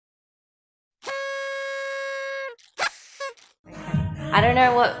I don't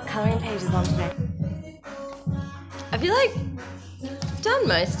know what colouring page is on today. I feel like I've done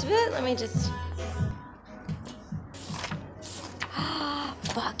most of it. Let me just...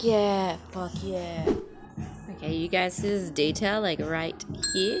 Fuck yeah, fuck yeah. Okay, you guys see this detail like right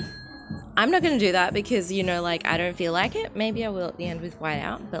here? I'm not gonna do that because, you know, like I don't feel like it. Maybe I will at the end with white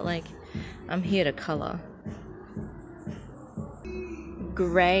out, but like I'm here to colour.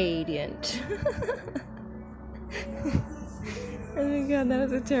 Gradient. Oh my god, that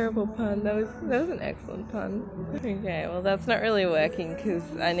was a terrible pun. That was an excellent pun. Okay, well that's not really working because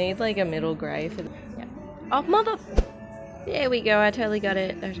I need like a middle grey for the... Yeah. Oh mother... There we go, I totally got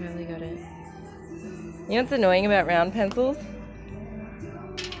it. I totally got it. You know what's annoying about round pencils?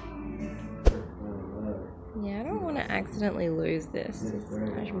 Yeah, I don't want to accidentally lose this.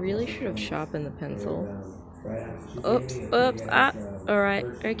 I really should have sharpened the pencil. Oops, oops, ah, alright,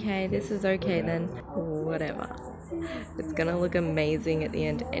 okay, this is okay then. Whatever. It's gonna look amazing at the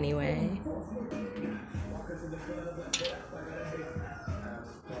end anyway.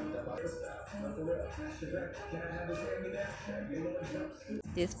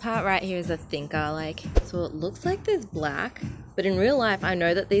 This part right here is a thinker, like, so it looks like there's black, but in real life I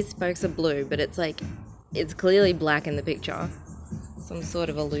know that these spokes are blue, but it's like, it's clearly black in the picture. Some sort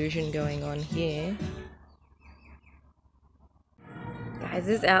of illusion going on here. Guys,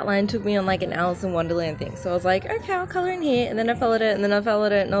 this outline took me on like an Alice in Wonderland thing. So I was like, okay, I'll colour in here, and then I followed it, and then I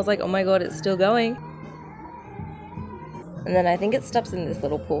followed it, and I was like, oh my god, it's still going. And then I think it stops in this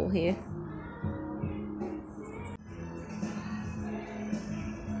little pool here.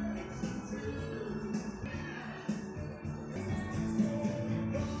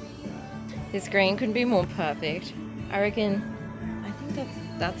 This green couldn't be more perfect. I reckon, I think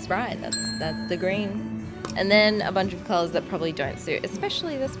that's right, that's the green. And then a bunch of colours that probably don't suit,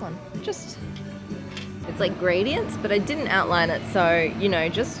 especially this one. Just, it's like gradients, but I didn't outline it, so, you know,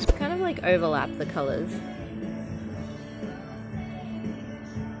 just kind of like overlap the colours.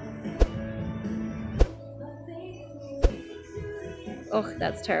 Oh,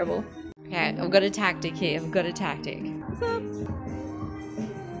 that's terrible. Okay, I've got a tactic here, I've got a tactic. What's up?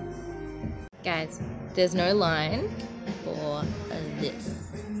 Guys, there's no line for this.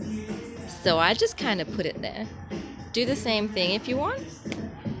 So I just kind of put it there. Do the same thing if you want.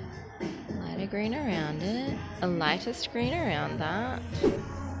 Lighter green around it. A lighter green around that.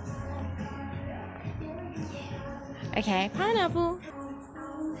 Okay, pineapple.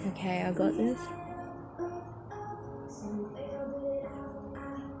 Okay, I got this.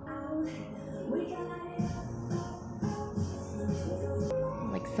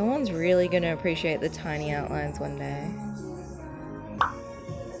 Like, someone's really gonna appreciate the tiny outlines one day.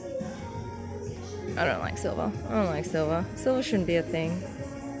 I don't like silver. I don't like silver. Silver shouldn't be a thing.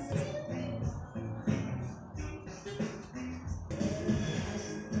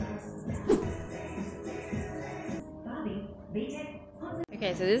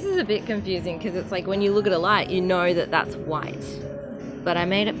 Okay, so this is a bit confusing because it's like when you look at a light, you know that that's white. But I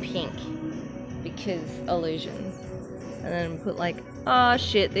made it pink because illusions. And then put like, oh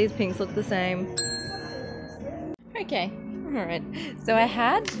shit, these pinks look the same. Okay, alright. So I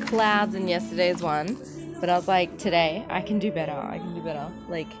had clouds in yesterday's one, but I was like, today, I can do better, I can do better.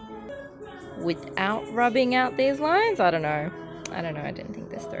 Like, without rubbing out these lines? I don't know, I didn't think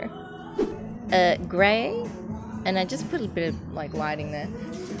this through. Grey, and I just put a bit of like lighting there.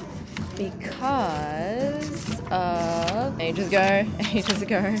 Because of ages ago.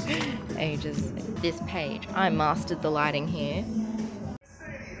 This page, I mastered the lighting here.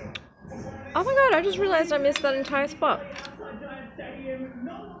 Oh my god, I just realized I missed that entire spot.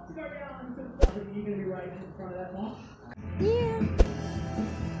 Yeah.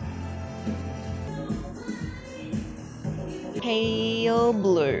 Pale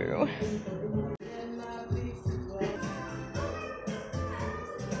blue.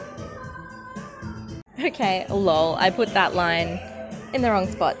 Okay, lol, I put that line in the wrong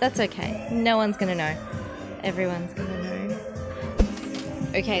spot. That's okay. No one's gonna know. Everyone's gonna know.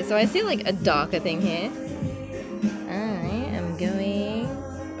 Okay, so I see like a darker thing here. I am going...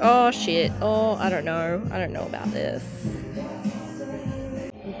 Oh shit. Oh, I don't know. I don't know about this.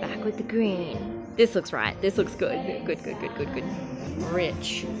 Back with the green. This looks right. This looks good. Good.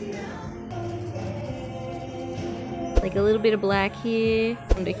 Rich. Like a little bit of black here,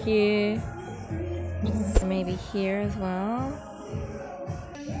 under here. Maybe here as well.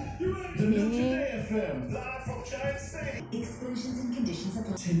 Here. Exclusions and conditions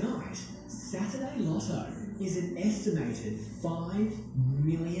apply. Tonight, Saturday Lotto is an estimated $5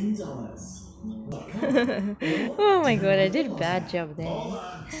 million. Oh my god, I did a bad job there. Hold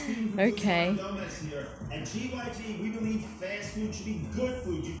on, Stephen from Okay. Gomez here. At GYG, we believe fast food should be good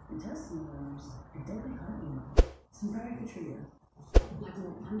food. Testing worms, a deadly honey. Some very good trivia. Like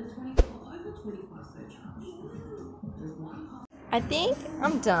under 24, over 25 surcharge. There's one. I think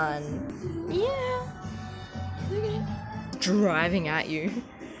I'm done. Yeah. Look at it. Driving at you.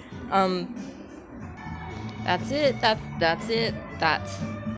 That's it. That's it. That's